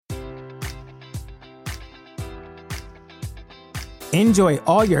Enjoy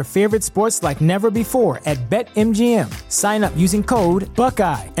all your favorite sports like never before at BetMGM. Sign up using code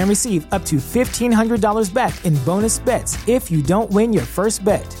Buckeye and receive up to $1,500 back in bonus bets if you don't win your first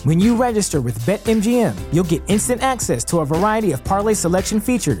bet. When you register with BetMGM, you'll get instant access to a variety of parlay selection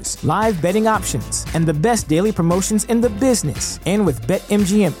features, live betting options, and the best daily promotions in the business. And with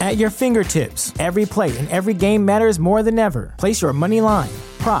BetMGM at your fingertips, every play and every game matters more than ever. Place your money line,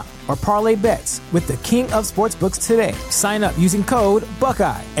 prop, or parlay bets with the king of sportsbooks today. Sign up using code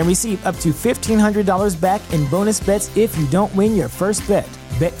Buckeye and receive up to $1,500 back in bonus bets if you don't win your first bet.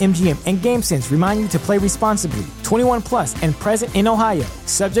 BetMGM and GameSense remind you to play responsibly. 21 plus and present in Ohio,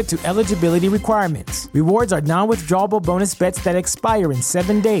 subject to eligibility requirements. Rewards are non-withdrawable bonus bets that expire in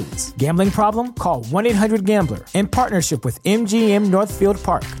 7 days. Gambling problem? Call 1-800-GAMBLER. In partnership with MGM Northfield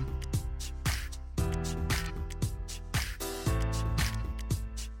Park.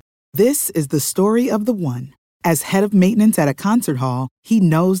 This is the story of the one. As head of maintenance at a concert hall, he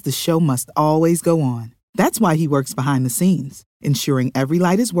knows the show must always go on. That's why he works behind the scenes, ensuring every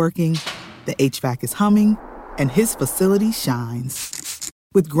light is working, the HVAC is humming, and his facility shines.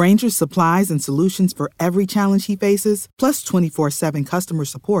 With Grainger's supplies and solutions for every challenge he faces, plus 24/7 customer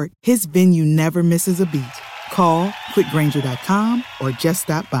support, his venue never misses a beat. Call quickgrainger.com or just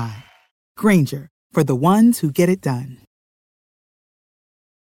stop by. Grainger, for the ones who get it done.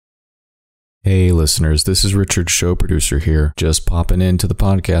 Hey listeners, this is Richard, show producer here, just popping into the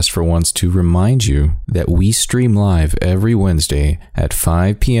podcast for once to remind you that we stream live every Wednesday at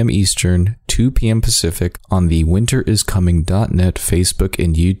 5 p.m. Eastern, 2 p.m. Pacific on the winteriscoming.net Facebook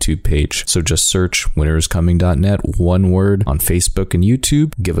and YouTube page. So just search winteriscoming.net, one word, on Facebook and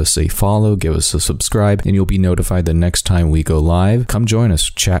YouTube. Give us a follow, give us a subscribe, and you'll be notified the next time we go live. Come join us,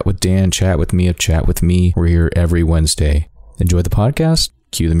 chat with Dan, chat with Mia, chat with me. We're here every Wednesday. Enjoy the podcast.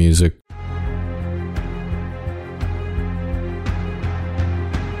 Cue the music.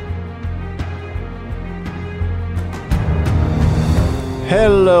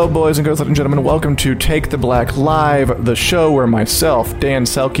 Hello, boys and girls, ladies and gentlemen. Welcome to Take the Black Live, the show where myself, Dan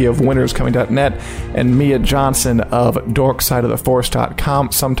Selke of winteriscoming.net, and Mia Johnson of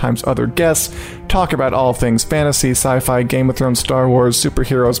dorksideoftheforce.com, sometimes other guests, talk about all things fantasy, sci-fi, Game of Thrones, Star Wars,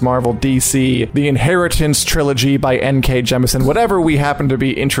 superheroes, Marvel, DC, the Inheritance trilogy by N.K. Jemisin, whatever we happen to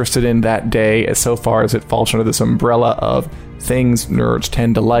be interested in that day, so far as it falls under this umbrella of things nerds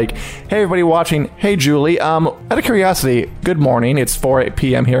tend to like. Hey, everybody watching. Hey, Julie. Out of curiosity, good morning. It's 4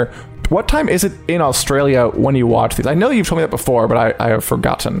 p.m. here. What time is it in Australia when you watch these? I know you've told me that before, but I have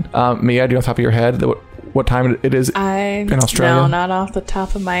forgotten. Mia, do you know off the top of your head what time it is in Australia? No, not off the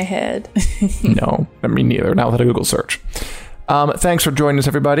top of my head. No, me neither. Not without a Google search. Thanks for joining us,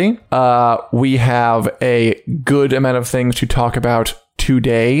 everybody. We have a good amount of things to talk about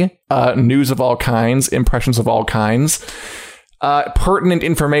today. News of all kinds, impressions of all kinds. Pertinent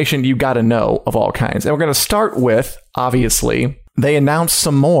information you gotta know of all kinds. And we're going to start with, obviously, they announced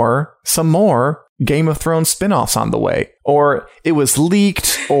some more Game of Thrones spin-offs on the way. Or it was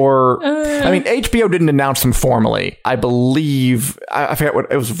leaked, or... I mean, HBO didn't announce them formally. I believe... I forget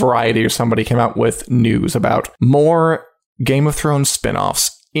what... It was Variety or somebody came out with news about more Game of Thrones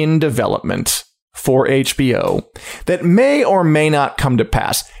spin-offs in development for HBO that may or may not come to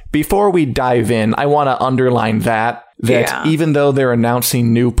pass. Before we dive in, I want to underline that even though they're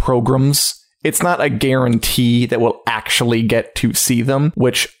announcing new programs, it's not a guarantee that we'll actually get to see them,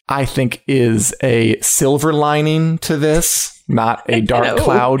 which I think is a silver lining to this, not a dark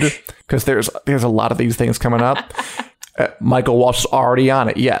cloud, because there's a lot of these things coming up. Michael Walsh is already on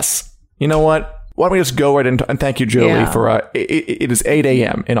it. Yes. You know what? Why don't we just go right into, and thank you, Julie, for it is 8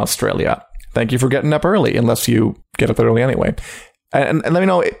 a.m. in Australia. Thank you for getting up early, unless you get up early anyway. And let me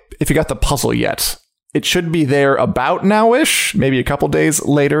know if you got the puzzle yet. It should be there about now-ish, maybe a couple days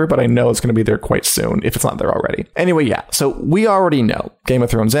later, but I know it's going to be there quite soon, if it's not there already. Anyway, yeah, so we already know Game of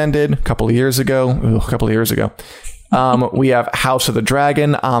Thrones ended a couple of years ago. We have House of the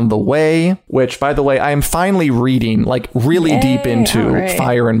Dragon on the way, which, by the way, I am finally reading, like, really deep into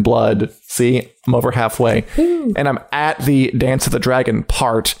Fire and Blood. See, I'm over halfway. And I'm at the Dance of the Dragon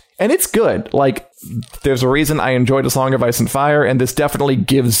part, and it's good. Like, there's a reason I enjoyed A Song of Ice and Fire, and this definitely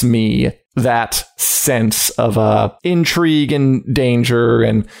gives me that sense of intrigue and danger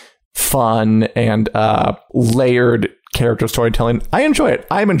and fun and layered character storytelling. I enjoy it.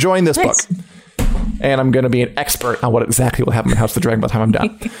 I'm enjoying this book. And I'm going to be an expert on what exactly will happen in House of the Dragon by the time I'm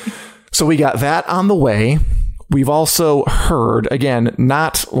done. So we got that on the way. We've also heard, again,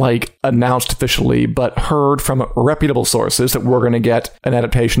 not like announced officially, but heard from reputable sources that we're going to get an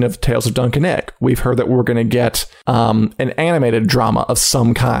adaptation of Tales of Dunk and Egg. We've heard that we're going to get an animated drama of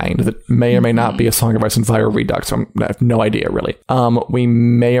some kind that may or may not be a Song of Ice and Fire redux. I have no idea, really. We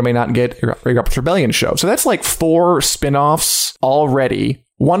may or may not get a Raindrops Rebellion show. So that's like 4 spin-offs already.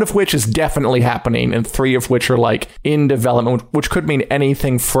 One of which is definitely happening, and 3 of which are like in development, which could mean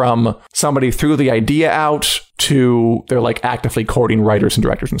anything from somebody threw the idea out to they're like actively courting writers and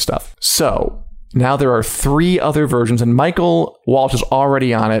directors and stuff. So now there are 3 other versions, and Michael Walsh is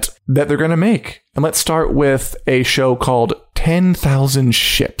already on it, that they're going to make. And let's start with a show called 10,000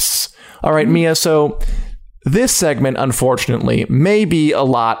 Ships. All right, Mia, so this segment, unfortunately, may be a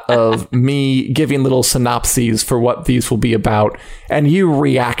lot of me giving little synopses for what these will be about, and you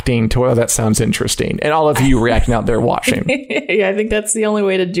reacting to whether that sounds interesting, and all of you reacting out there watching. Yeah, I think that's the only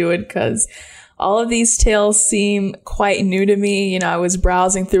way to do it, because all of these tales seem quite new to me. You know, I was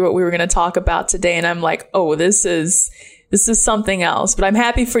browsing through what we were going to talk about today, and I'm like, oh, this is something else. But I'm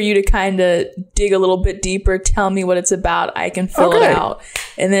happy for you to kind of dig a little bit deeper, tell me what it's about. I can fill it out,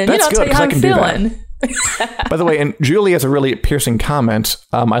 and then That's I'll tell you how I'm feeling. By the way, and Julie has a really piercing comment.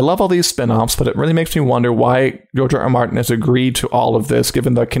 I love all these spin-offs, but it really makes me wonder why George R. R. Martin has agreed to all of this,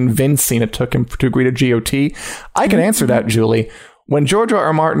 given the convincing it took him to agree to GOT. I can answer that, Julie. When George R.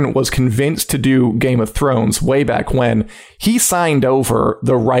 R. Martin was convinced to do Game of Thrones way back when, he signed over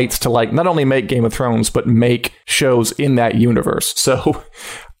the rights to like not only make Game of Thrones, but make shows in that universe. So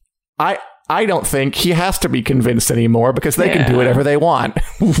I don't think he has to be convinced anymore, because they can do whatever they want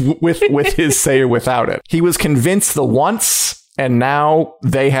with his say or without it. He was convinced the once, and now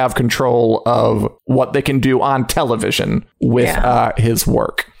they have control of what they can do on television with his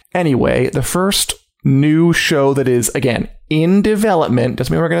work. Anyway, the first new show that is, again, in development,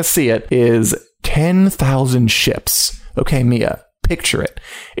 doesn't mean we're going to see it, is 10,000 Ships. Okay, Mia, picture it.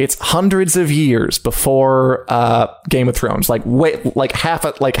 It's hundreds of years before Game of Thrones. Like half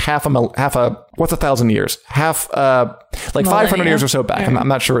a what's 1,000 years? Like millennia. 500 years or so back. I'm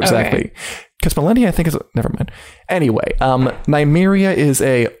not sure exactly. Because millennia, I think, is... Never mind. Anyway, Nymeria is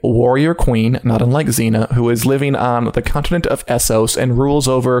a warrior queen, not unlike Xena, who is living on the continent of Essos and rules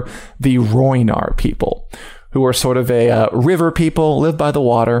over the Rhoynar people, who are sort of a river people, live by the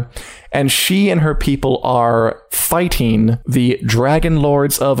water. And she and her people are fighting the Dragon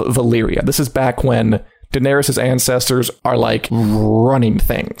Lords of Valyria. This is back when Daenerys' ancestors are like running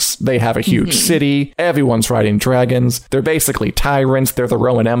things. They have a huge city. Everyone's riding dragons. They're basically tyrants. They're the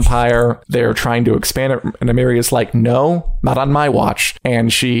Roman Empire. They're trying to expand it. And Nymeria's like, no, not on my watch.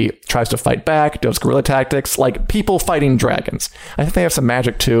 And she tries to fight back, does guerrilla tactics, like people fighting dragons. I think they have some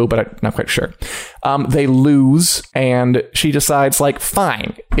magic too, but I'm not quite sure. They lose, and she decides, like,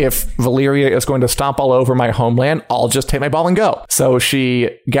 fine, if Valyria is going to stomp all over my homeland, I'll just take my ball and go. So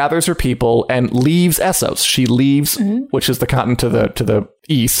she gathers her people and leaves Essos. She leaves, which is the continent to the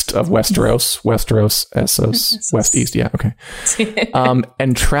east of Westeros. Essos. West east, yeah, okay.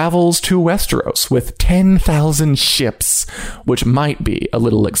 And travels to Westeros with 10,000 ships, which might be a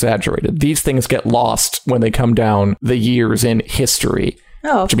little exaggerated. These things get lost when they come down the years in history.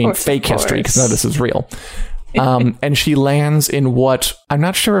 Oh, which I mean fake history, because none of this is real. And she lands in what, I'm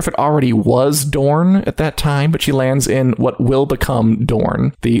not sure if it already was Dorne at that time, but she lands in what will become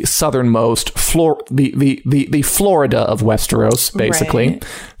Dorne, the southernmost, the Florida of Westeros, basically. Right.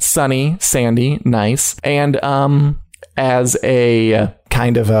 Sunny, sandy, nice. And as a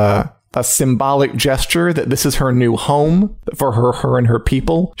kind of a symbolic gesture that this is her new home for her and her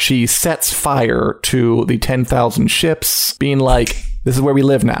people, she sets fire to the 10,000 ships, being like, this is where we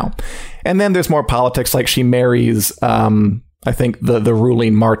live now. And then there's more politics, like she marries, I think, the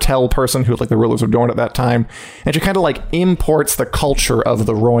ruling Martell person, who was like the rulers of Dorne at that time. And she kind of like imports the culture of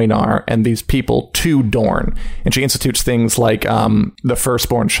the Rhoynar and these people to Dorne. And she institutes things like the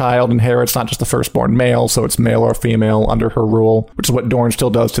firstborn child inherits, not just the firstborn male, so it's male or female under her rule, which is what Dorne still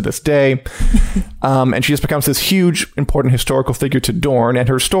does to this day. And she just becomes this huge, important historical figure to Dorne. And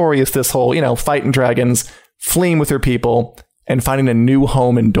her story is this whole, fighting dragons, fleeing with her people, and finding a new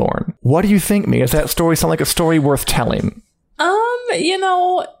home in Dorne. What do you think, Mia? Does that story sound like a story worth telling?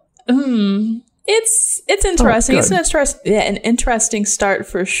 It's interesting. It's an interesting start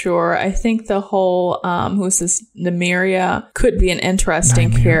for sure. I think the whole who's this Nymeria could be an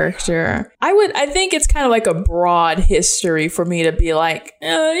interesting character. I think it's kind of like a broad history for me to be like,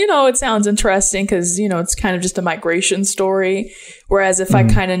 it sounds interesting because it's kind of just a migration story. Whereas if I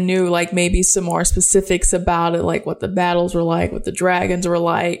kind of knew like maybe some more specifics about it, like what the battles were like, what the dragons were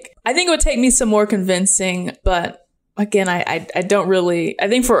like, I think it would take me some more convincing. But again, I don't really, I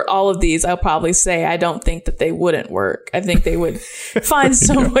think for all of these, I'll probably say I don't think that they wouldn't work. I think they would find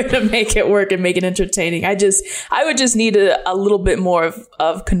some way to make it work and make it entertaining. I would just need a little bit more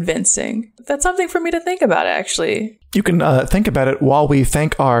of convincing. That's something for me to think about, actually. You can think about it while we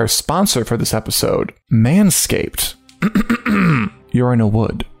thank our sponsor for this episode, Manscaped. You're in a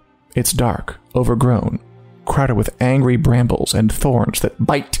wood. It's dark, overgrown, crowded with angry brambles and thorns that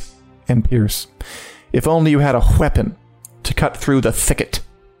bite and pierce. If only you had a weapon to cut through the thicket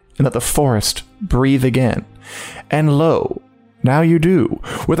and let the forest breathe again. And lo, now you do,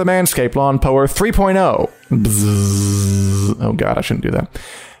 with a Manscaped Lawn Mower 3.0. Bzzz. Oh god, I shouldn't do that.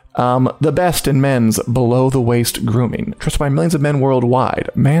 The best in men's below-the-waist grooming. Trusted by millions of men worldwide,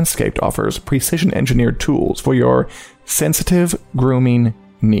 Manscaped offers precision-engineered tools for your sensitive grooming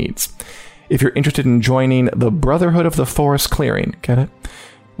needs. If you're interested in joining the Brotherhood of the Forest Clearing, get it?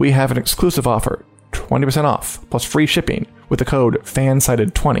 We have an exclusive offer, 20% off, plus free shipping with the code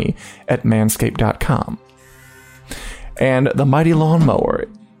FANSIDED20 at manscaped.com. And the Mighty Lawnmower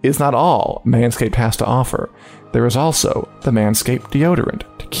is not all Manscaped has to offer. There is also the Manscaped deodorant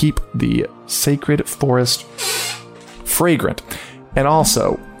to keep the sacred forest fragrant, and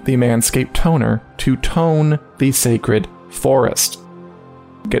also the Manscaped toner to tone the sacred forest.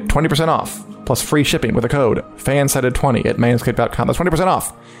 Get 20% off, plus free shipping with the code FANSIDED20 at manscaped.com. That's 20%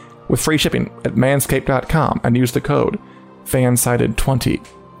 off with free shipping at manscaped.com, and use the code FANSIDED20.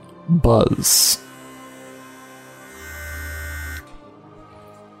 Buzz.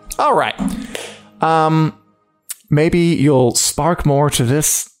 All right. Maybe you'll spark more to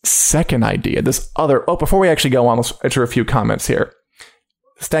this second idea, this other... Oh, before we actually go on, let's enter a few comments here.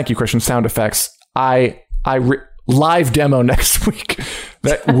 Thank you, Christian. Sound effects. Live demo next week.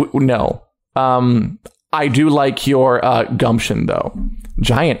 No. I do like your gumption, though.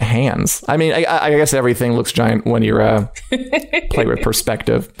 Giant hands. I mean, I guess everything looks giant when you're play with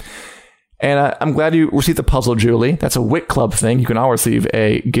perspective. And I'm glad you received the puzzle, Julie. That's a Wit Club thing. You can all receive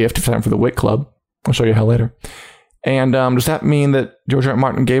a gift if it's time for the Wit Club. I'll show you how later. And does that mean that George R. R.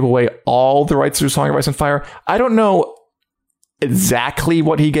 Martin gave away all the rights to Song of Ice and Fire? I don't know exactly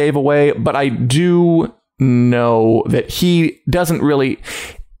what he gave away, but I do know that he doesn't really...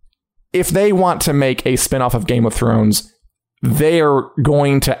 If they want to make a spinoff of Game of Thrones, they're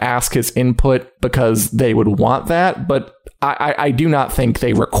going to ask his input because they would want that, but I do not think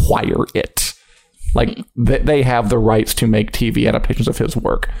they require it. Like, they have the rights to make TV adaptations of his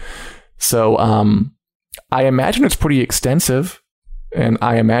work. So, I imagine it's pretty extensive, and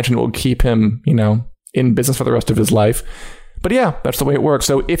I imagine it will keep him, in business for the rest of his life. But yeah, that's the way it works.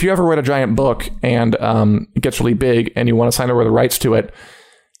 So if you ever read a giant book and it gets really big and you want to sign over the rights to it,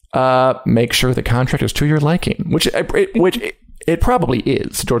 make sure the contract is to your liking, which it probably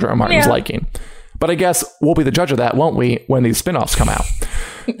is George R. R. Martin's liking. But I guess we'll be the judge of that, won't we, when these spinoffs come out?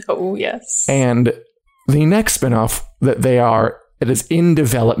 Oh, yes. And the next spinoff that is in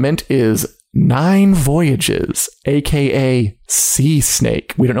development is 9 Voyages, aka Sea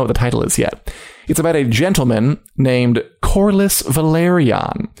Snake. We don't know what the title is yet. It's about a gentleman named Corlys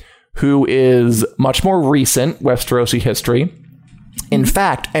Velaryon, who is much more recent Westerosi history. In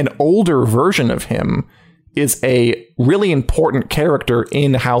fact, an older version of him is a really important character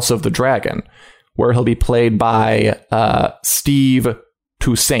in House of the Dragon, where he'll be played by Steve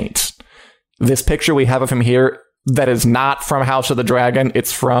Toussaint. This picture we have of him here, that is not from House of the Dragon.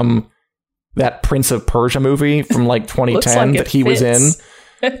 It's from that Prince of Persia movie from like 2010 that he was in.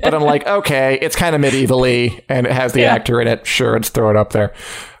 But I'm like, okay, it's kind of medievally, and it has the actor in it. Sure, let's throw it up there.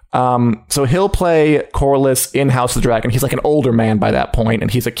 So he'll play Corlys in House of the Dragon. He's like an older man by that point, and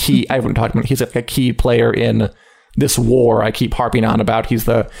he's a key... I haven't talked about... He's like a key player in this war I keep harping on about. He's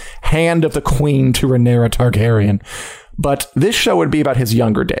the hand of the queen to Rhaenyra Targaryen. But this show would be about his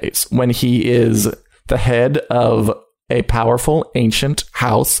younger days, when he is the head of a powerful ancient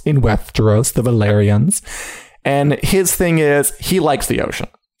house in Westeros, the Velaryons. And his thing is, he likes the ocean.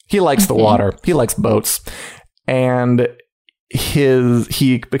 He likes the water. He likes boats. And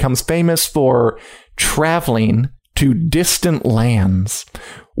he becomes famous for traveling to distant lands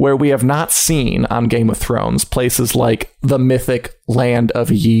where we have not seen on Game of Thrones. Places like the mythic land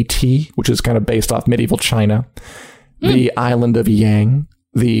of Yi Ti, which is kind of based off medieval China. The island of Yang.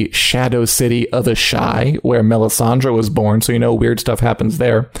 The Shadow City of Ashai, where Melisandre was born. So, weird stuff happens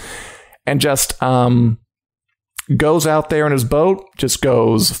there. And just goes out there in his boat, just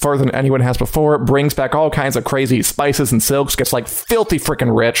goes further than anyone has before, brings back all kinds of crazy spices and silks, gets like filthy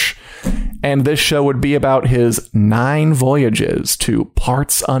freaking rich. And this show would be about his 9 voyages to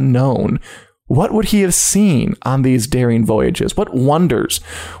parts unknown. What would he have seen on these daring voyages? What wonders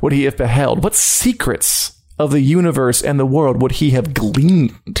would he have beheld? What secrets of the universe and the world would he have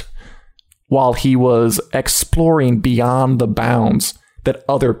gleaned while he was exploring beyond the bounds that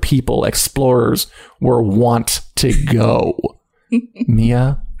other people, explorers, were wont to go?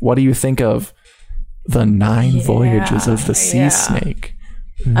 Mia, what do you think of the 9 voyages of the sea snake?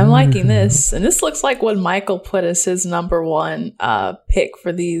 I'm liking this. And this looks like what Michael put as his number 1 pick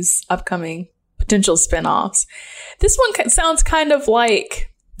for these upcoming potential spinoffs. This one sounds kind of like,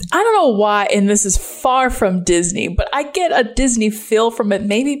 I don't know why, and this is far from Disney, but I get a Disney feel from it,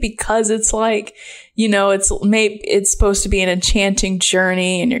 maybe because it's like, you know, it's supposed to be an enchanting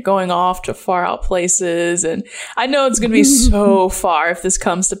journey and you're going off to far out places. And I know it's going to be so far if this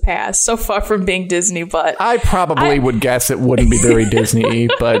comes to pass, so far from being Disney, but I probably would guess it wouldn't be very Disney,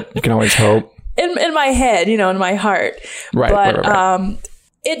 but you can always hope. In my head, you know, in my heart. Right. But, right.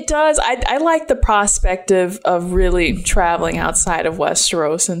 It does. I like the prospect of really traveling outside of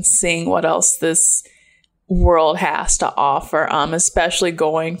Westeros and seeing what else this world has to offer, especially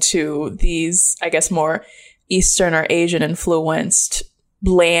going to these, I guess, more Eastern or Asian influenced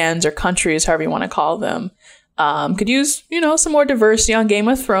lands or countries, however you want to call them. Could use, you know, some more diversity on Game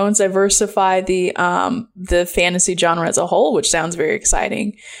of Thrones, diversify the fantasy genre as a whole, which sounds very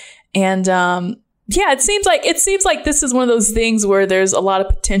exciting. And yeah, it seems like this is one of those things where there's a lot of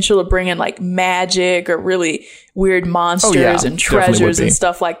potential to bring in like magic or really weird monsters and treasures and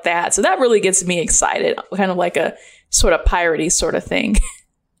stuff like that. So that really gets me excited, kind of like a sort of piratey sort of thing.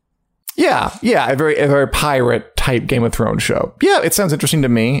 Yeah, a very pirate type Game of Thrones show. Yeah, it sounds interesting to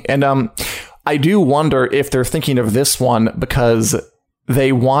me. And I do wonder if they're thinking of this one because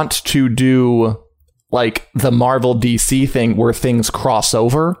they want to do like the Marvel DC thing where things cross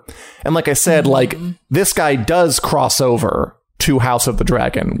over. And like I said, like this guy does cross over to House of the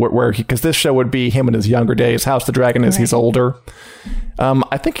Dragon, where because this show would be him in his younger days. House of the Dragon as he's older.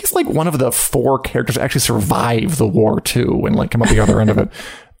 I think he's like one of the 4 characters that actually survive the war too and like come up the other end of it.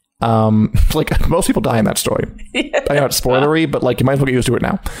 Like most people die in that story. I know it's spoilery, but like you might as well get used to it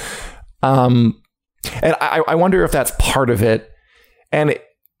now. And I wonder if that's part of it. And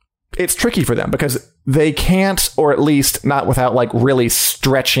it's tricky for them because they can't, or at least not without like really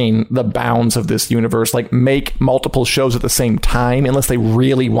stretching the bounds of this universe, like make multiple shows at the same time, unless they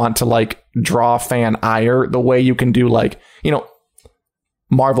really want to like draw fan ire the way you can do like, you know,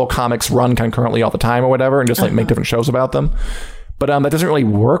 Marvel comics run concurrently all the time or whatever and just like make different shows about them. But that doesn't really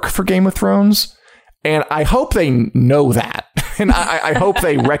work for Game of Thrones. And I hope they know that. And I hope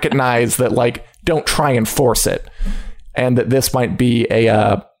they recognize that, like, don't try and force it. And that this might be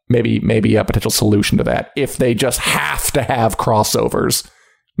a maybe a potential solution to that. If they just have to have crossovers,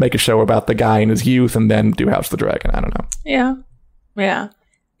 make a show about the guy in his youth and then do House of the Dragon. I don't know. Yeah,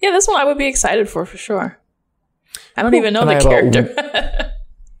 this one I would be excited for sure. I don't even know the character.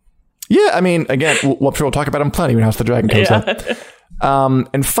 Yeah, I mean, again, we'll talk about him plenty when House of the Dragon comes up.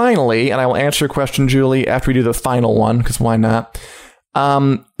 And finally, and I will answer your question, Julie, after we do the final one, because why not?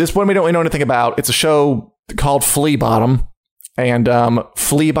 This one we don't really know anything about. It's a show called Flea Bottom. And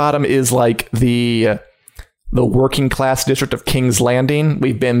Flea Bottom is like the working class district of King's Landing.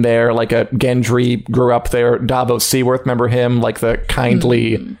 We've been there, like Gendry grew up there. Davos Seaworth, remember him? Like the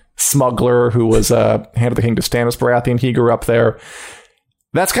kindly smuggler who was hand of the king to Stannis Baratheon. He grew up there.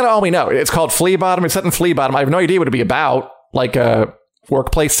 That's kind of all we know. It's called Flea Bottom. It's set in Flea Bottom. I have no idea what it'd be about. Like a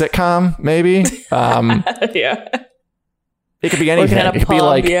workplace sitcom, maybe. Yeah. It could be anything. It could be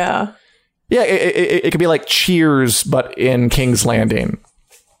like it could be like Cheers, but in King's Landing,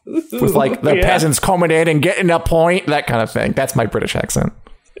 with like the peasants coming in and getting a point, that kind of thing. That's my British accent.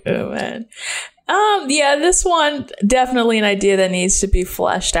 Oh man. This one definitely an idea that needs to be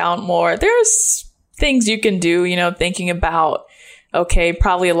fleshed out more. There's things you can do, thinking about. Okay,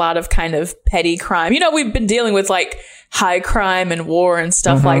 probably a lot of kind of petty crime. We've been dealing with like high crime and war and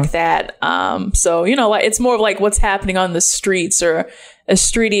stuff like that. So, like it's more of like what's happening on the streets or as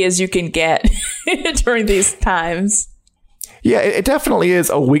streety as you can get during these times. Yeah, it definitely is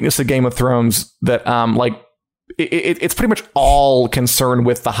a weakness of Game of Thrones that it's pretty much all concerned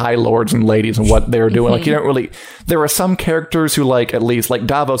with the High Lords and ladies and what they're doing. Like you don't really, there are some characters who like, at least like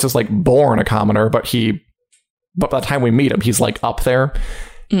Davos is like born a commoner, but by the time we meet him, he's like up there.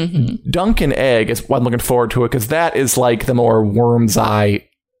 Dunk and Egg is what I'm looking forward to it because that is like the more worm's eye,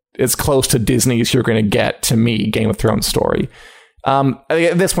 as close to Disney as you're going to get to me, Game of Thrones story.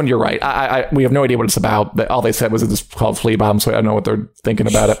 This one, you're right. We have no idea what it's about. All they said was it's called Flea Bottom, so I don't know what they're thinking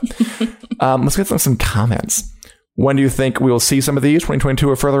about it. Let's get some comments. When do you think we will see some of these? 2022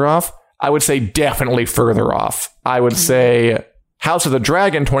 or further off? I would say definitely further off. I would say House of the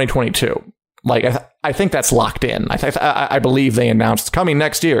Dragon 2022. Like, I think that's locked in. I believe they announced coming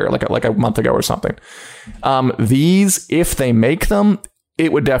next year, like a month ago or something. These, if they make them,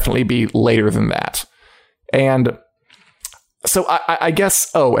 it would definitely be later than that. And so I guess,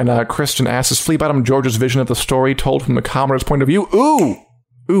 and Christian asks, is Fleabottom George's vision of the story told from the commoner's point of view?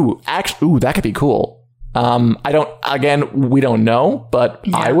 Ooh, that could be cool. We don't know, but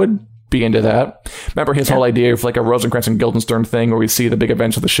yeah. I would be into that. Remember his whole idea of like a Rosencrantz and Guildenstern thing where we see the big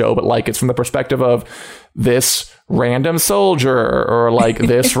events of the show, but like it's from the perspective of this random soldier or like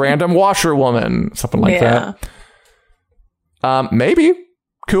this random washerwoman, something like that. Maybe.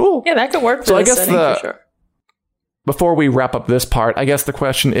 Cool. Yeah, that could work for so this I guess setting for sure. Before we wrap up this part, I guess the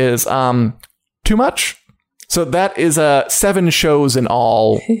question is, too much? So that is 7 shows in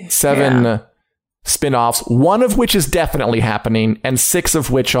all, 7 spin-offs, one of which is definitely happening, and 6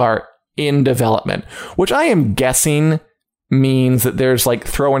 of which are in development, which I am guessing means that there's like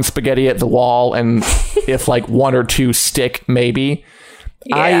throwing spaghetti at the wall, and if like 1 or 2 stick, maybe.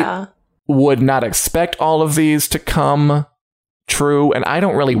 Yeah. I would not expect all of these to come true, and I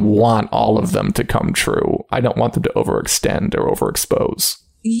don't really want all of them to come true. I don't want them to overextend or overexpose.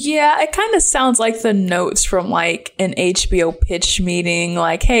 Yeah, it kind of sounds like the notes from like an HBO pitch meeting,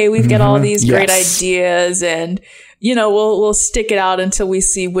 like, hey, we've got all these great ideas, and you know, we'll stick it out until we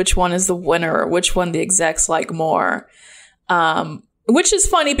see which one is the winner or which one the execs like more. Which is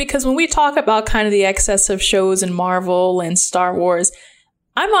funny because when we talk about kind of the excess of shows in Marvel and Star Wars,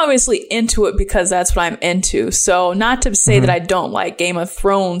 I'm obviously into it because that's what I'm into. So not to say that I don't like Game of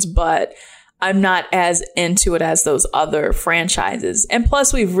Thrones, but I'm not as into it as those other franchises. And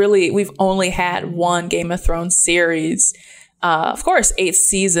plus we've only had one Game of Thrones series. Of course, 8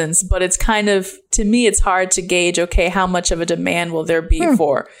 seasons, but it's kind of, to me, it's hard to gauge, okay, how much of a demand will there be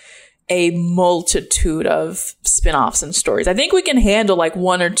for a multitude of spin-offs and stories. I think we can handle like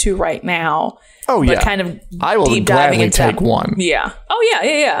 1 or 2 right now. Oh, yeah. But kind of I will deep diving gladly into take 1. Yeah. Oh,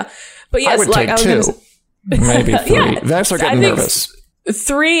 yeah. But yes, I would take 2. Maybe 3. Then I start getting nervous.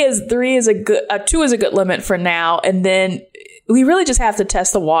 3 is a good, 2 is a good limit for now. And then we really just have to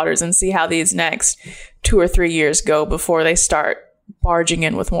test the waters and see how these next 2 or 3 years go before they start barging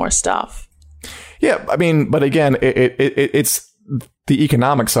in with more stuff. Yeah. I mean, but again, it's the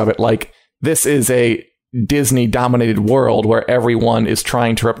economics of it. Like, this is a Disney dominated world where everyone is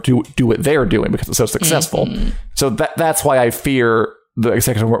trying to do what they're doing because it's so successful. So that's why I fear the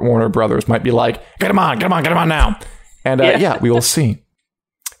executive Warner Brothers might be like, get them on now. And we will see.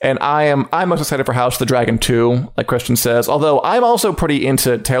 And I'm most excited for House of the Dragon 2, like Christian says. Although I'm also pretty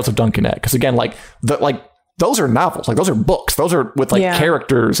into Tales of Dunkinette because again, those are novels, like those are books, those are with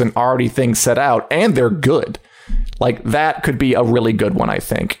characters and already things set out, and they're good. Like that could be a really good one, I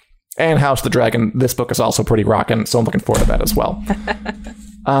think. And House of the Dragon, this book is also pretty rocking, so I'm looking forward to that as well.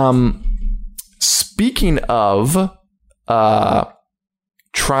 Speaking of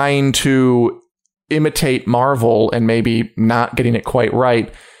trying to imitate Marvel and maybe not getting it quite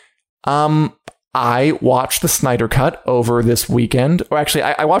right, I watched the Snyder Cut over this weekend. Or actually,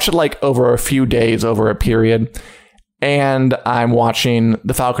 I watched it like over a few days, over a period. And I'm watching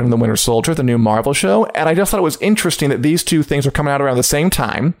The Falcon and the Winter Soldier, the new Marvel show. And I just thought it was interesting that these two things are coming out around the same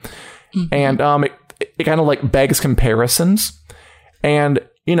time. And it kind of like begs comparisons. And,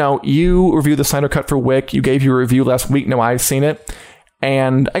 you know, you reviewed the Snyder Cut for Wick. You gave your review last week. Now I've seen it.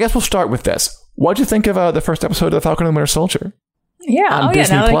 And I guess we'll start with this. What'd you think of the first episode of The Falcon and the Winter Soldier? Yeah. On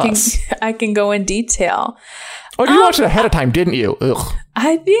Disney now Plus? I can go in detail. Oh, you watched it ahead of time, didn't you? Ugh.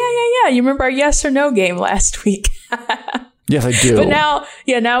 Yeah. You remember our yes or no game last week? Yes, I do. But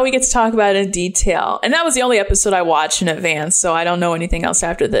now we get to talk about it in detail. And that was the only episode I watched in advance, so I don't know anything else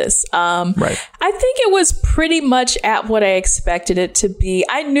after this. Right. I think it was pretty much at what I expected it to be.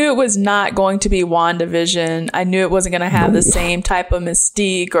 I knew it was not going to be WandaVision. I knew it wasn't going to have the same type of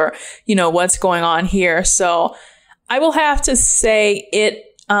mystique or, you know, what's going on here. So I will have to say it,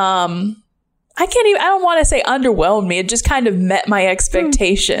 I don't want to say underwhelmed me. It just kind of met my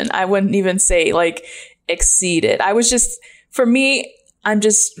expectation. I wouldn't even say like exceeded. For me, I'm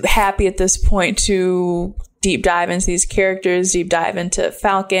just happy at this point to deep dive into these characters, deep dive into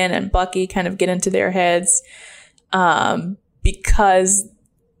Falcon and Bucky, kind of get into their heads. Because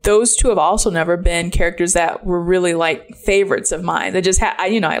those two have also never been characters that were really like favorites of mine. They just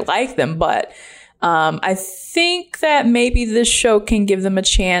I like them, but I think that maybe this show can give them a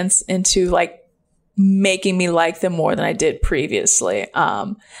chance into like making me like them more than I did previously. I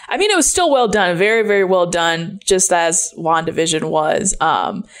mean, it was still well done, very, very well done, just as WandaVision was.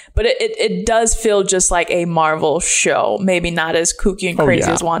 But it does feel just like a Marvel show, maybe not as kooky and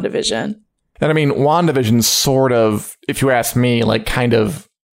crazy as WandaVision. And I mean, WandaVision sort of, if you ask me, like kind of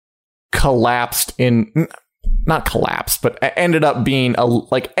collapsed not collapsed, but ended up being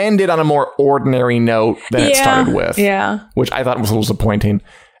ended on a more ordinary note than it started with. Yeah. Which I thought was a little disappointing.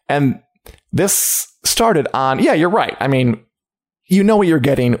 And this started on, you're right. I mean, you know what you're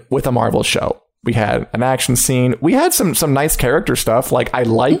getting with a Marvel show. We had an action scene. We had some nice character stuff. Like, I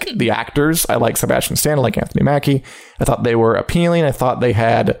like the actors. I like Sebastian Stan. I like Anthony Mackie. I thought they were appealing. I thought they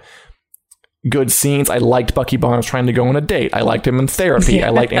had good scenes. I liked Bucky Barnes trying to go on a date. I liked him in therapy. I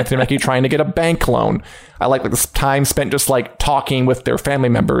liked Anthony Mackie trying to get a bank loan. I liked this time spent just like talking with their family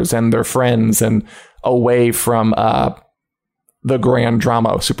members and their friends and away from the grand drama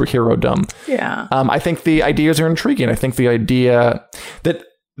of superhero-dom. Yeah. I think the ideas are intriguing. I think the idea that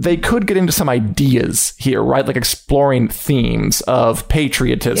they could get into some ideas here, right? Like exploring themes of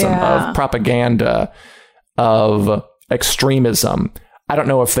patriotism, of propaganda, of extremism. I don't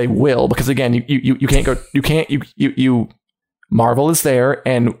know if they will, because again, Marvel is there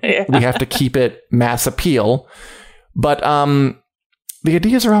and we have to keep it mass appeal. But the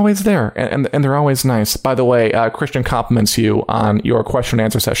ideas are always there and they're always nice. By the way, Christian compliments you on your question and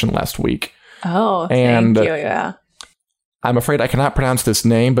answer session last week. Oh, thank you. Yeah. I'm afraid I cannot pronounce this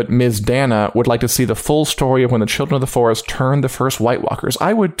name, but Ms. Dana would like to see the full story of when the Children of the Forest turned the first White Walkers.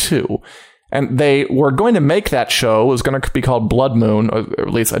 I would too. And they were going to make that show. It was going to be called Blood Moon, or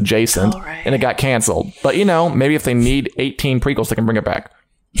at least adjacent, and it got canceled. But, maybe if they need 18 prequels, they can bring it back.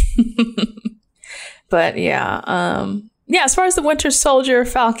 But, as far as the Winter Soldier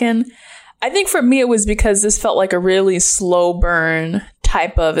Falcon, I think for me it was because this felt like a really slow burn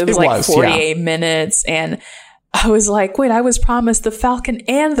type of, it was like 48 minutes, and I was like, wait, I was promised the Falcon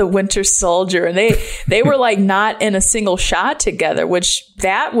and the Winter Soldier, and they were like not in a single shot together, which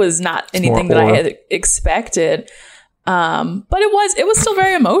that was not anything that I had expected. But it was still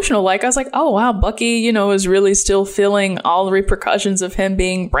very emotional. Like, I was like, oh wow, Bucky, is really still feeling all the repercussions of him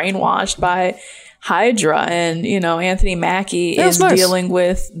being brainwashed by Hydra, and Anthony Mackie is dealing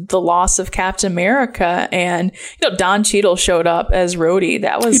with the loss of Captain America, and Don Cheadle showed up as Rhodey.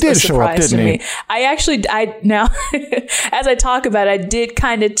 That was a surprise to me. I now as I talk about it, I did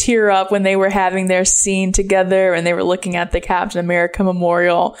kind of tear up when they were having their scene together and they were looking at the Captain America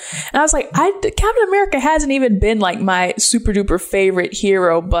memorial, and I was like, Captain America hasn't even been like my super duper favorite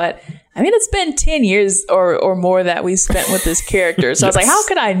hero, but I mean, it's been 10 years or more that we spent with this character. So I was like, how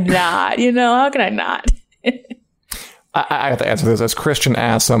could I not? How can I not? I have to answer this. As Christian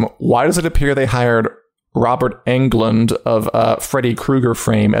asks why does it appear they hired Robert Englund of Freddy Krueger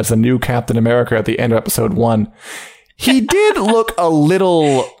fame as the new Captain America at the end of episode 1? He did look a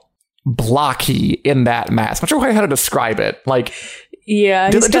little blocky in that mask. I'm not sure how to describe it. Like, yeah,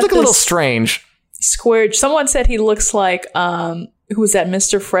 it did look a little strange. Squared. Someone said he looks like, who was that,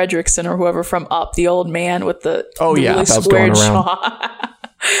 Mr. Fredrickson or whoever from Up, the old man with the really squared jaw.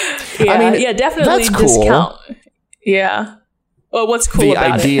 Definitely that's discount. Cool. Yeah. Well, what's cool the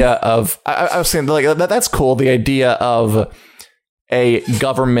about idea of I was saying like that's cool. The idea of a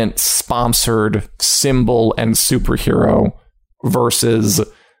government sponsored symbol and superhero versus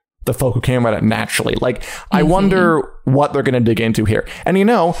the folk who came at it naturally. Like, I wonder what they're going to dig into here. And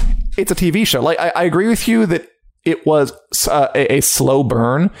it's a TV show. Like, I agree with you that it was a slow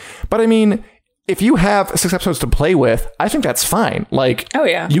burn, but I mean, if you have 6 episodes to play with, I think that's fine. Like,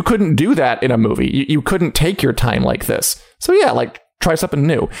 you couldn't do that in a movie. You couldn't take your time like this. So try something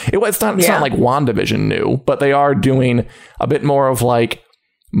new. It's not like WandaVision new, but they are doing a bit more of like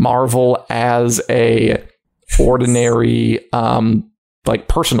Marvel as a ordinary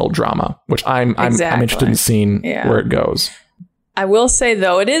personal drama, which I'm interested in seeing where it goes. I will say,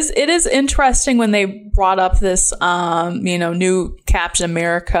 though, it is interesting when they brought up this, new Captain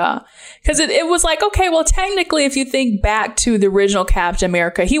America, because it was like, okay, well, technically, if you think back to the original Captain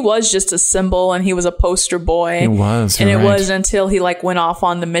America, he was just a symbol and he was a poster boy. It was, and it wasn't until he went off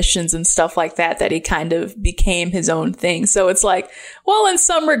on the missions and stuff like that he kind of became his own thing. So it's like, well, in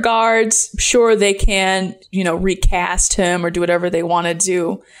some regards, sure, they can, recast him or do whatever they want to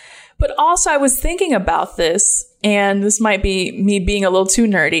do. But also, I was thinking about this, and this might be me being a little too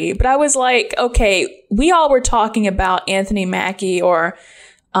nerdy, but I was like, okay, we all were talking about Anthony Mackie or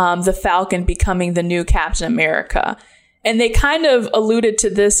the Falcon becoming the new Captain America. And they kind of alluded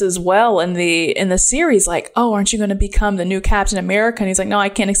to this as well in the series, like, oh, aren't you going to become the new Captain America? And he's like, no, I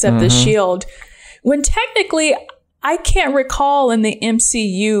can't accept the shield. When technically, I can't recall in the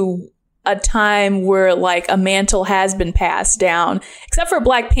MCU a time where a mantle has been passed down, except for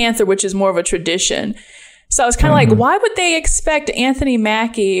Black Panther, which is more of a tradition. So I was kind of like, why would they expect Anthony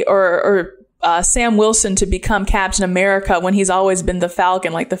Mackie or Sam Wilson to become Captain America when he's always been the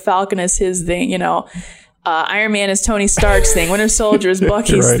Falcon? Like, the Falcon is his thing, Iron Man is Tony Stark's thing. Winter Soldier is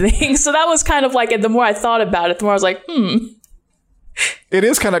Bucky's thing. So that was kind of like, the more I thought about it, the more I was like, It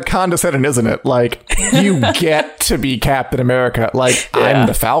is kind of condescending, isn't it? Like, you get to be Captain America. Like, I'm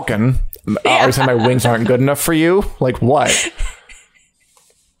the Falcon. Obviously, my wings aren't good enough for you. Like, what?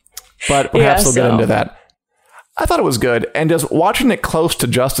 But perhaps we'll get into that. I thought it was good, and just watching it close to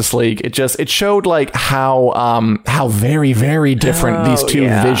Justice League, it showed like how very, very different these two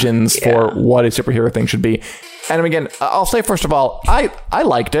visions for what a superhero thing should be. And again, I'll say first of all, I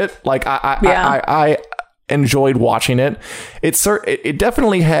liked it. Like I enjoyed watching it. It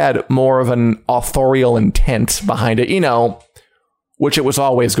definitely had more of an authorial intent behind it, which it was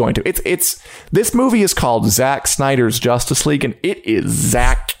always going to. It's this movie is called Zack Snyder's Justice League, and it is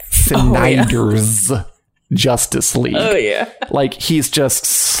Zack Snyder's Justice League. Oh yeah. Like, he's just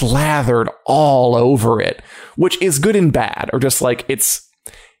slathered all over it, which is good and bad, or just like it's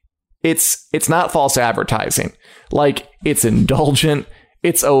not false advertising. Like, it's indulgent,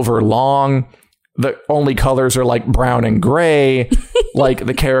 it's over long. The only colors are like brown and gray. Like,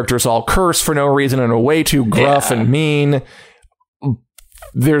 the characters all curse for no reason and are way too gruff and mean.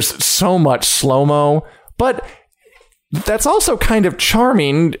 There's so much slow-mo, but that's also kind of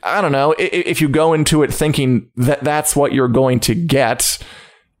charming. I don't know, if you go into it thinking that that's what you're going to get.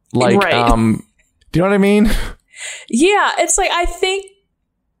 Like, do you know what I mean? Yeah, it's like,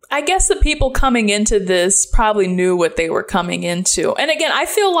 I guess the people coming into this probably knew what they were coming into. And again, I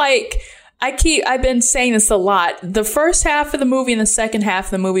feel like I've been saying this a lot. The first half of the movie and the second half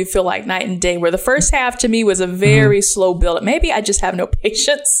of the movie feel like night and day, where the first half to me was a very slow build. Maybe I just have no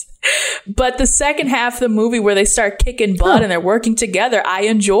patience. But the second half of the movie, where they start kicking butt and they're working together, I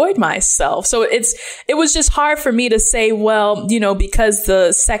enjoyed myself. So it was just hard for me to say, well, because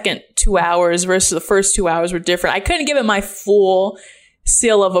the second 2 hours versus the first 2 hours were different. I couldn't give it my full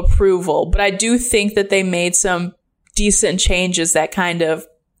seal of approval, but I do think that they made some decent changes that kind of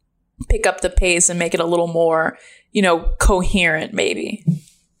pick up the pace and make it a little more, coherent, maybe.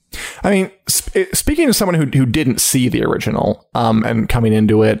 I mean, speaking to someone who didn't see the original and coming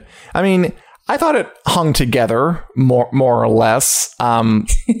into it, I mean, I thought it hung together more or less. I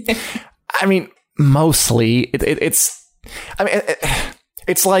mean, mostly it's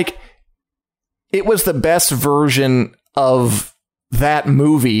like it was the best version of that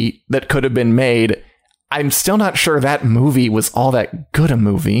movie that could have been made. I'm still not sure that movie was all that good a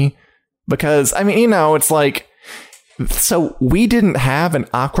movie, because I mean, it's like, so we didn't have an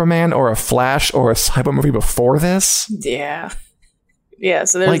Aquaman or a Flash or a Cyborg movie before this? Yeah. Yeah,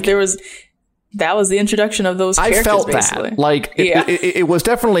 so there was that was the introduction of those characters, I felt basically. That. Like, it was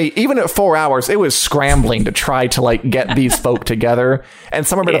definitely, even at 4 hours, it was scrambling to try to, like, get these folk together. And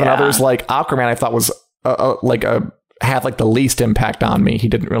some are better than others. Like, Aquaman, I thought was, had, like, the least impact on me. He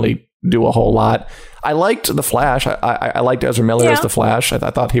didn't really do a whole lot. I liked The Flash. I liked Ezra Miller as The Flash. I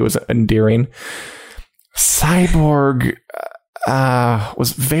thought he was endearing. Cyborg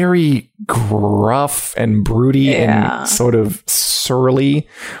was very gruff and broody and sort of surly,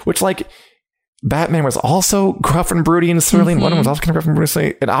 which, like, Batman was also gruff and broody and surly, and Wonder Woman was also kind of gruff and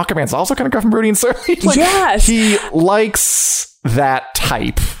broody, and Aquaman's also kind of gruff and broody and surly. Like, yes! He likes that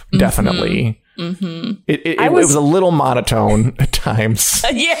type, definitely. It was a little monotone at times.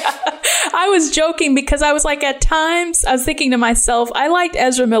 Yeah. I was joking because I was like, at times I was thinking to myself, I liked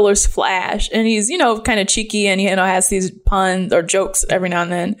Ezra Miller's Flash, and he's, kind of cheeky and, has these puns or jokes every now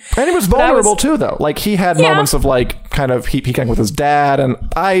and then. And he was vulnerable too, though. Like, he had moments of, like, kind of he connected with his dad, and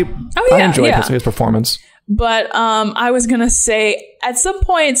I enjoyed his performance. But I was going to say, at some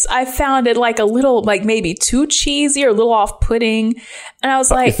points, I found it like a little, like, maybe too cheesy or a little off-putting. And I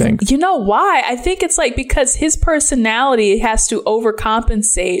was like, you know why? I think it's like because his personality has to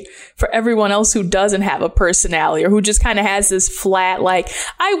overcompensate for everyone else who doesn't have a personality or who just kind of has this flat, like,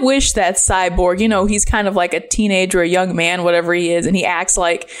 I wish that Cyborg, he's kind of like a teenager, a young man, whatever he is, and he acts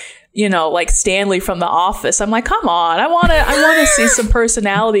like, like Stanley from The Office. I'm like, come on, I want to see some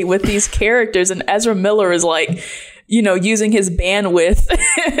personality with these characters. And Ezra Miller is like, using his bandwidth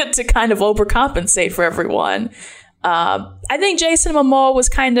to kind of overcompensate for everyone. I think Jason Momoa was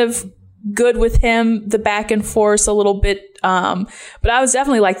kind of good with him, the back and forth a little bit. But I was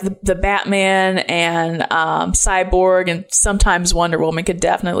definitely like the Batman and Cyborg, and sometimes Wonder Woman could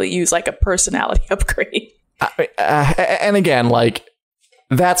definitely use like a personality upgrade. And again, like,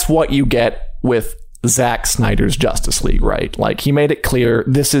 that's what you get with Zack Snyder's Justice League, right? Like, he made it clear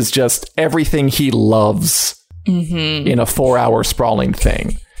this is just everything he loves in a 4-hour sprawling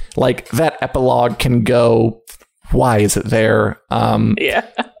thing. Like, that epilogue can go, why is it there?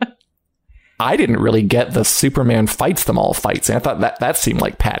 I didn't really get the Superman fights them all fights. And I thought that seemed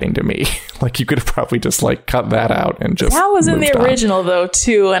like padding to me. Like you could have probably just like cut that out and just that was in the on. original though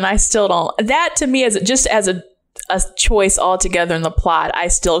too, and I still don't. That to me is just as a choice altogether in the plot, I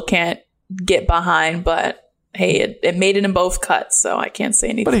still can't get behind. But hey, it made it in both cuts, so I can't say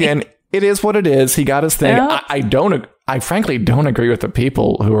anything. But again, it is what it is. He got his thing. Yep. I frankly don't agree with the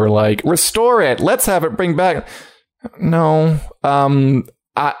people who are like, restore it. Let's have it bring back. No.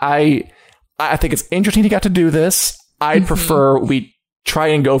 I think it's interesting he got to do this. I'd prefer we try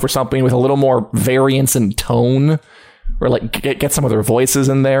and go for something with a little more variance in tone, or like get some of their voices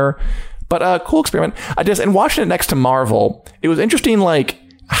in there. But cool experiment. And watching it next to Marvel, it was interesting, like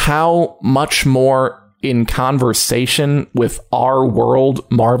how much more in conversation with our world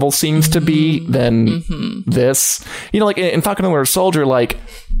Marvel seems to be than this. You know, like in Falcon and Winter Soldier, like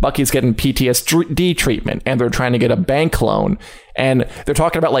Bucky's getting PTSD treatment and they're trying to get a bank loan. And they're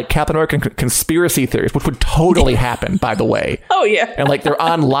talking about like Captain America conspiracy theories, which would totally happen, by the way. Oh, yeah. And like they're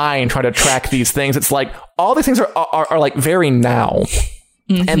online trying to track these things. It's like all these things are like very now.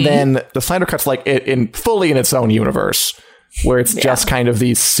 And then the Snyder Cut's like fully in its own universe, where it's just kind of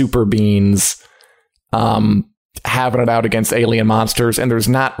these super beings having it out against alien monsters, and there's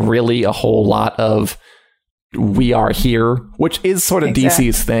not really a whole lot of we are here, which is sort of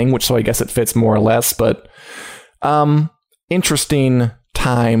DC's thing, which so I guess it fits more or less, but interesting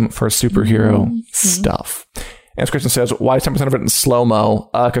time for superhero stuff. And as Kristen says, why is 10% of it in slow-mo?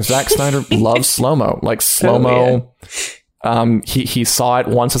 Because Zack Snyder loves slow-mo. Like slow-mo. He saw it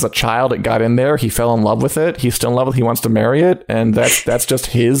once as a child. It got in there. He fell in love with it. He's still in love with it. He wants to marry it. And that's just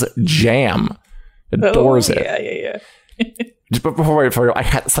his jam. Adores it. Yeah. Just before I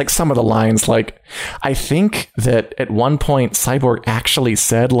had, it's like some of the lines, like, I think that at one point Cyborg actually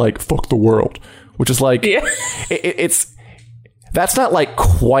said, like, fuck the world, which is like, that's not like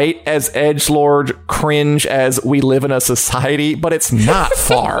quite as edgelord cringe as we live in a society, but it's not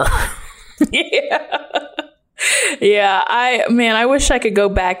far. Yeah. I wish I could go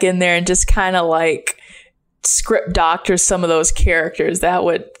back in there and just kind of like script doctor some of those characters. That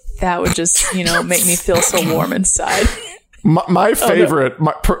would just, make me feel so warm inside. My favorite,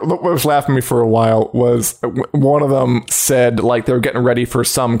 what was laughing at me for a while was one of them said, like, they were getting ready for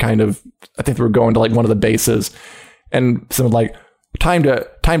some kind of, I think they were going to like one of the bases, and someone like, time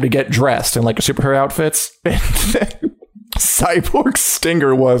to get dressed in like a superhero outfits. And then Cyborg's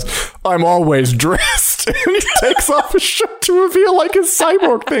stinger was, I'm always dressed. And he takes off his shirt to reveal like his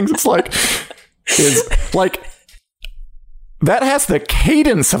cyborg things. It's like, that has the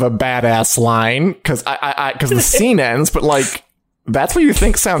cadence of a badass line, because the scene ends, but like, that's what you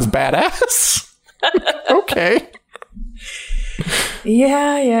think sounds badass? Okay.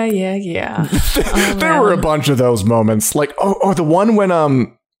 Yeah. There were a bunch of those moments. Like, the one when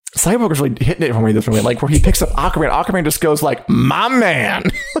Cyborg was really hitting it for me this moment, like where he picks up Aquaman. Aquaman just goes like, my man,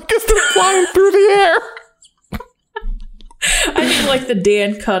 like as they're flying through the air. I need like the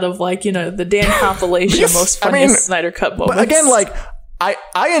Dan cut of like, the Dan compilation of most funniest Snyder Cut moments. But again, like I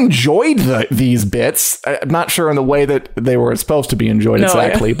enjoyed these bits. I'm not sure in the way that they were supposed to be enjoyed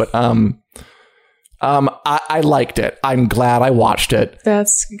exactly, but I liked it. I'm glad I watched it.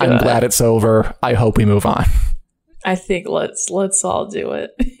 That's good. I'm glad it's over. I hope we move on. I think let's all do it.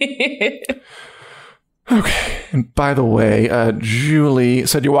 Okay. And by the way, Julie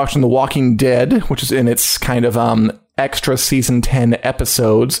said you're watching The Walking Dead, which is in its kind of extra season 10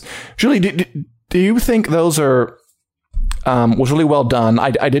 episodes. Julie, do you think those are was really well done?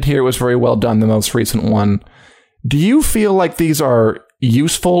 I did hear it was very well done, the most recent one. Do you feel like these are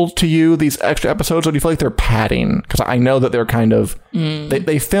useful to you, these extra episodes, or do you feel like they're padding? Because I know that they're kind of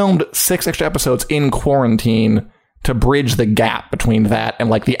they filmed 6 extra episodes in quarantine to bridge the gap between that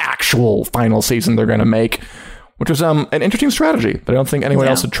and like the actual final season they're going to make, which was an interesting strategy that I don't think anyone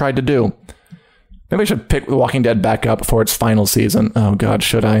else had tried to do. Maybe I should pick The Walking Dead back up for its final season. Oh God,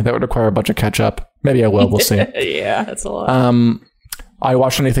 should I? That would require a bunch of catch up. Maybe I will. We'll see. Yeah, that's a lot. I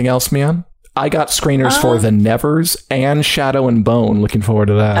watched anything else, Mian? I got screeners for The Nevers and Shadow and Bone. Looking forward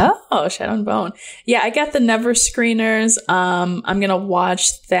to that. Oh, Shadow and Bone. Yeah, I got the Never screeners. I'm going to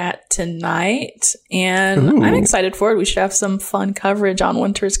watch that tonight. And I'm excited for it. We should have some fun coverage on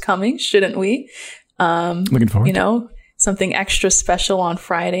Winter's Coming, shouldn't we? Looking forward. Something extra special on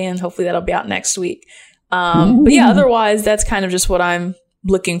Friday, and hopefully that'll be out next week. But yeah, otherwise, that's kind of just what I'm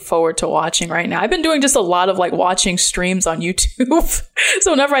looking forward to watching right now. I've been doing just a lot of like watching streams on YouTube.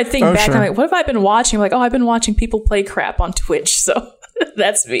 So whenever I think back, I'm like, what have I been watching? I'm like, I've been watching people play crap on Twitch. So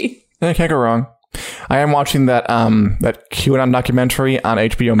that's me. I can't go wrong. I am watching that QAnon documentary on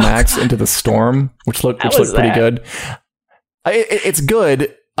HBO Max, Into the Storm, which looked pretty good. It's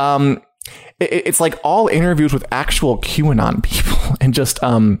good. it's like all interviews with actual QAnon people, and just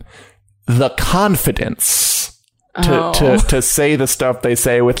the confidence to say the stuff they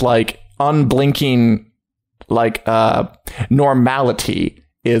say with like unblinking like normality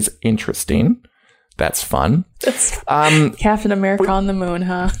is interesting. That's fun. It's Captain America on the moon,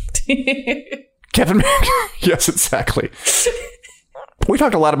 huh? Captain America. Yes, exactly. We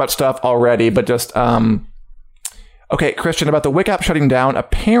talked a lot about stuff already, but just okay, Christian, about the Wick app shutting down.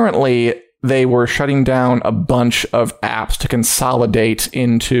 Apparently, they were shutting down a bunch of apps to consolidate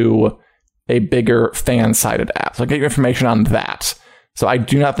into a bigger fan-sided app. So get your information on that. So I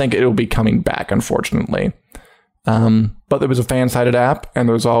do not think it will be coming back, unfortunately. But there was a fan-sided app, and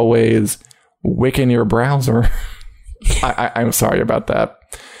there's always Wick in your browser. I'm sorry about that.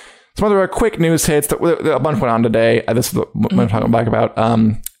 Some other quick news hits that a bunch went on today. This is what I'm talking back about.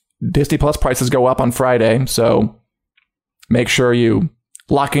 Disney Plus prices go up on Friday, so make sure you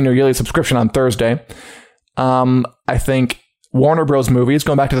lock in your yearly subscription on Thursday. I think Warner Bros. Movies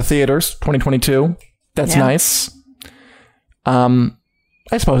going back to the theaters, 2022. That's nice. I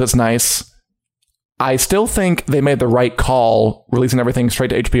suppose it's nice. I still think they made the right call releasing everything straight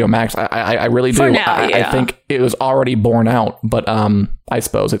to HBO Max. I really do. For now, I think it was already borne out, but I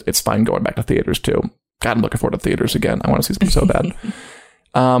suppose it's fine going back to theaters too. God, I'm looking forward to theaters again. I want to see something so bad.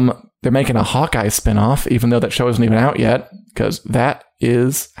 They're making a Hawkeye spinoff, even though that show isn't even out yet, because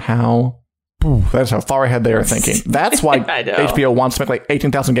that's how far ahead they are thinking. That's why HBO wants to make like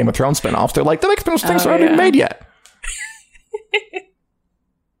 18,000 Game of Thrones spinoffs. They're like, the next spinoff things aren't even made yet.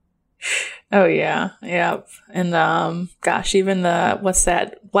 Oh, yeah. Yeah. And, gosh, even what's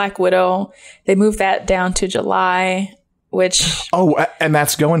that? Black Widow, they moved that down to July, which... Oh, and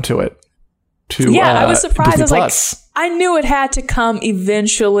that's going to it. I was surprised. Disney I was like, I knew it had to come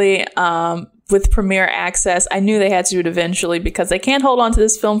eventually with Premiere Access. I knew they had to do it eventually because they can't hold on to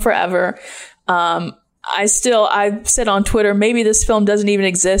this film forever. I said on Twitter, maybe this film doesn't even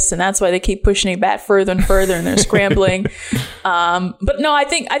exist, and that's why they keep pushing it back further and further, and they're scrambling. But no, I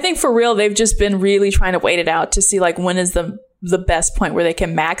think for real, they've just been really trying to wait it out to see like when is the best point where they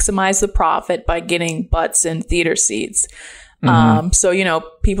can maximize the profit by getting butts in theater seats. So,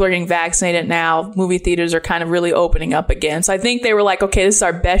 people are getting vaccinated now. Movie theaters are kind of really opening up again. So I think they were like, okay, this is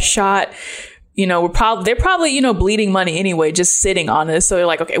our best shot. They're probably, bleeding money anyway, just sitting on this. So they're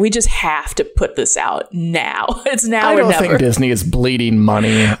like, okay, we just have to put this out now. It's now or never. I don't think Disney is bleeding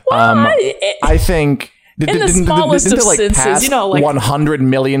money. I think in the smallest of senses, like 100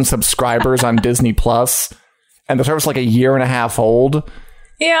 million subscribers on Disney Plus, and the service like a year and a half old.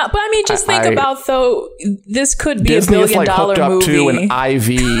 Yeah, but I mean, just think about though, this could be Disney $1 billion is like hooked up movie. to an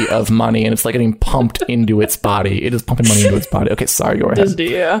IV of money, and it's like getting pumped into its body. It is pumping money into its body. Okay, sorry, go ahead.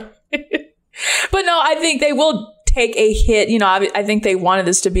 Disney, yeah. But no, I think they will take a hit. I think they wanted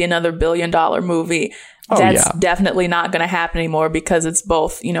this to be another $1 billion movie. That's definitely not going to happen anymore because it's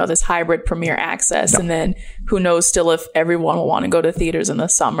both, this hybrid Premiere Access. And then who knows still if everyone will want to go to theaters in the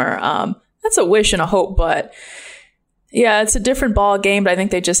summer. That's a wish and a hope, but yeah, it's a different ball game, but I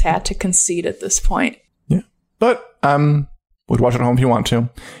think they just had to concede at this point. Yeah. But would watch at home if you want to.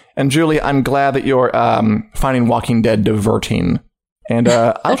 And Julie, I'm glad that you're finding Walking Dead diverting. And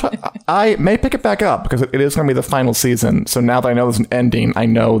I may pick it back up because it is going to be the final season. So now that I know there's an ending, I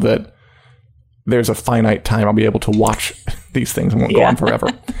know that there's a finite time I'll be able to watch these things and won't go on forever.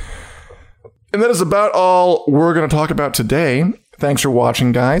 And that is about all we're going to talk about today. Thanks for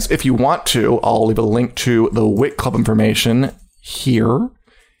watching, guys. If you want to, I'll leave a link to the Wick Club information here.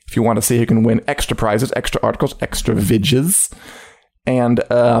 If you want to see who can win extra prizes, extra articles, extra vidges. And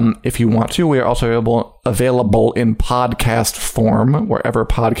if you want to, we are also available in podcast form, wherever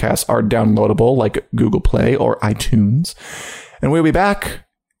podcasts are downloadable, like Google Play or iTunes. And we'll be back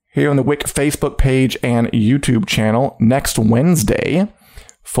here on the Wick Facebook page and YouTube channel next Wednesday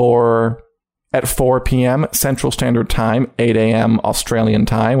at 4 p.m. Central Standard Time, 8 a.m. Australian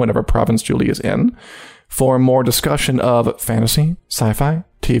Time, whatever province Julie is in, for more discussion of fantasy, sci-fi,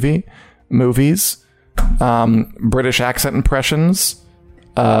 TV, movies, British accent impressions,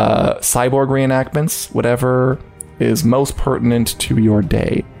 cyborg reenactments, whatever is most pertinent to your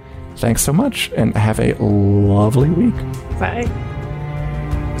day. Thanks so much, and have a lovely week. Bye.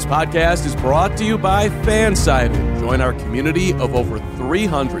 This podcast is brought to you by Fansided. Join our community of over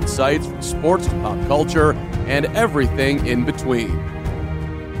 300 sites from sports to pop culture and everything in between.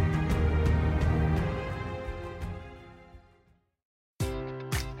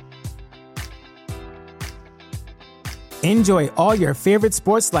 Enjoy all your favorite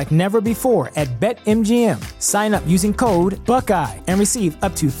sports like never before at BetMGM. Sign up using code Buckeye and receive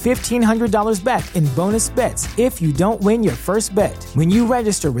up to $1,500 back in bonus bets if you don't win your first bet. When you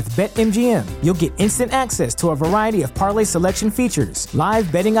register with BetMGM, you'll get instant access to a variety of parlay selection features,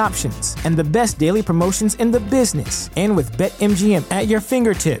 live betting options, and the best daily promotions in the business. And with BetMGM at your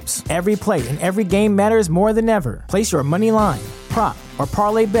fingertips, every play and every game matters more than ever. Place your money line, prop, or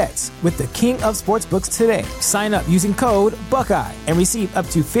parlay bets with the king of sportsbooks today. Sign up using code Buckeye and receive up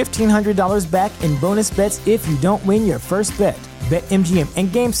to $1,500 back in bonus bets if you don't win your first bet. BetMGM and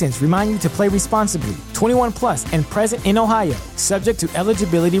GameSense remind you to play responsibly. 21 plus and present in Ohio, subject to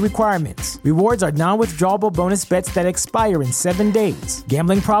eligibility requirements. Rewards are non-withdrawable bonus bets that expire in 7 days.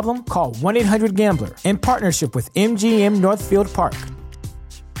 Gambling problem? Call 1-800-GAMBLER. In partnership with MGM Northfield Park.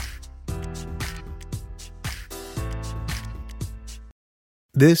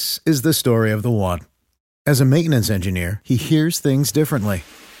 This is the story of the one. As a maintenance engineer, he hears things differently.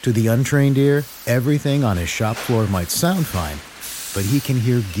 To the untrained ear, everything on his shop floor might sound fine, but he can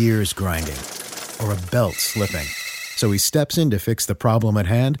hear gears grinding or a belt slipping. So he steps in to fix the problem at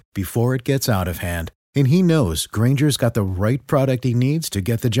hand before it gets out of hand. And he knows Grainger's got the right product he needs to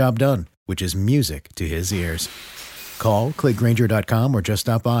get the job done, which is music to his ears. Call, click Grainger.com, or just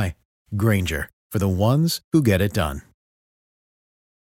stop by. Grainger, for the ones who get it done.